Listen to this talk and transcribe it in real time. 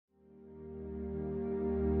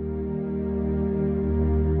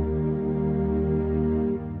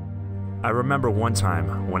I remember one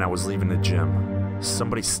time when I was leaving the gym,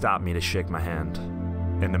 somebody stopped me to shake my hand.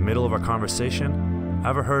 In the middle of our conversation,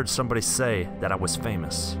 I overheard somebody say that I was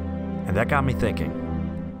famous. And that got me thinking.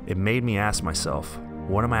 It made me ask myself,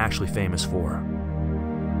 what am I actually famous for?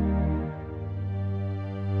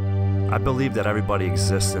 I believe that everybody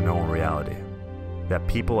exists in their own reality. That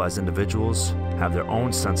people as individuals have their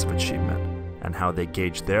own sense of achievement and how they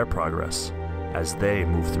gauge their progress as they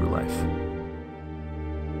move through life.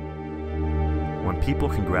 When people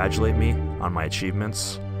congratulate me on my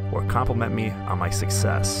achievements or compliment me on my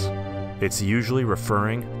success, it's usually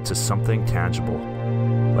referring to something tangible,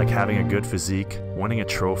 like having a good physique, winning a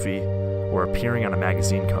trophy, or appearing on a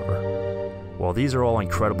magazine cover. While these are all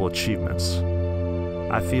incredible achievements,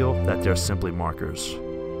 I feel that they're simply markers.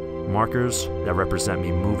 Markers that represent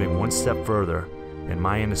me moving one step further in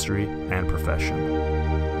my industry and profession.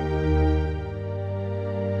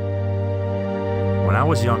 When I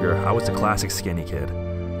was younger, I was the classic skinny kid.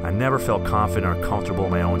 I never felt confident or comfortable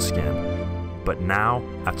in my own skin. But now,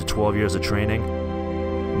 after 12 years of training,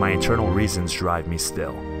 my internal reasons drive me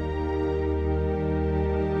still.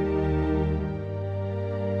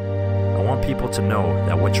 I want people to know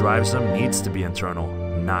that what drives them needs to be internal,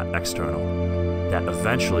 not external. That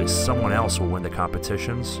eventually someone else will win the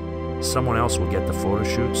competitions, someone else will get the photo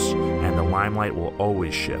shoots, and the limelight will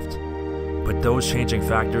always shift. But those changing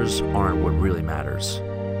factors aren't what really matters.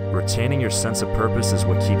 Retaining your sense of purpose is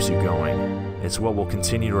what keeps you going. It's what will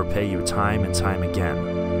continue to repay you time and time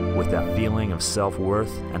again, with that feeling of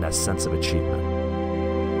self-worth and that sense of achievement.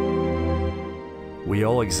 We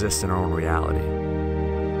all exist in our own reality.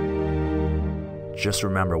 Just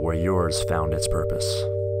remember where yours found its purpose.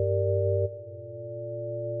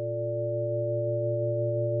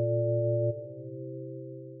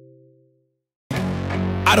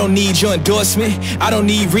 I don't need your endorsement, I don't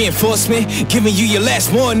need reinforcement, giving you your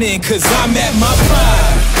last warning, cause I'm at my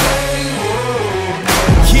prime.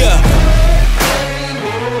 Yeah,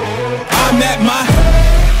 I'm at my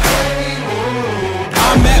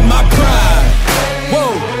prime.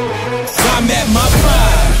 Whoa, I'm at my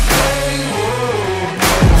prime.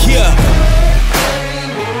 Yeah,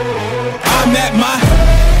 I'm at my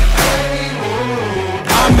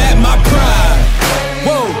prime.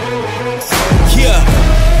 Whoa, yeah.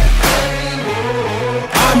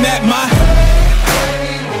 I'm at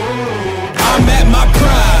my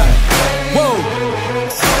prime. Whoa.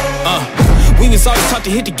 We was always taught to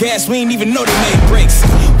hit the gas, we ain't even know they made brakes.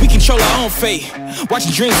 We control our own fate,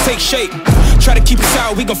 watching dreams take shape. Try to keep us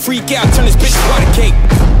out, we gon' freak out, turn this bitch to water cake.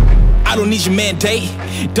 I don't need your mandate,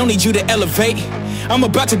 don't need you to elevate. I'm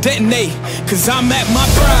about to detonate, cause I'm at my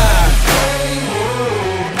prime.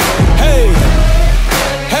 Hey,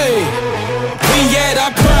 hey, we at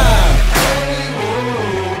our prime.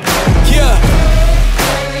 Yeah,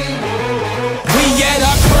 we at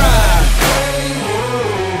our prime.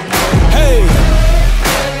 Hey,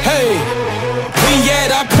 hey, we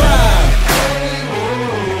at our prime.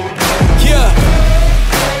 Yeah,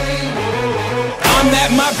 I'm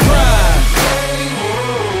at my prime.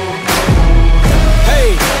 Hey,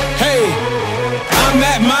 hey, I'm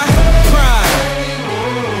at my prime.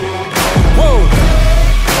 Whoa,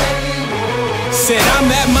 said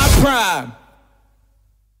I'm at my prime.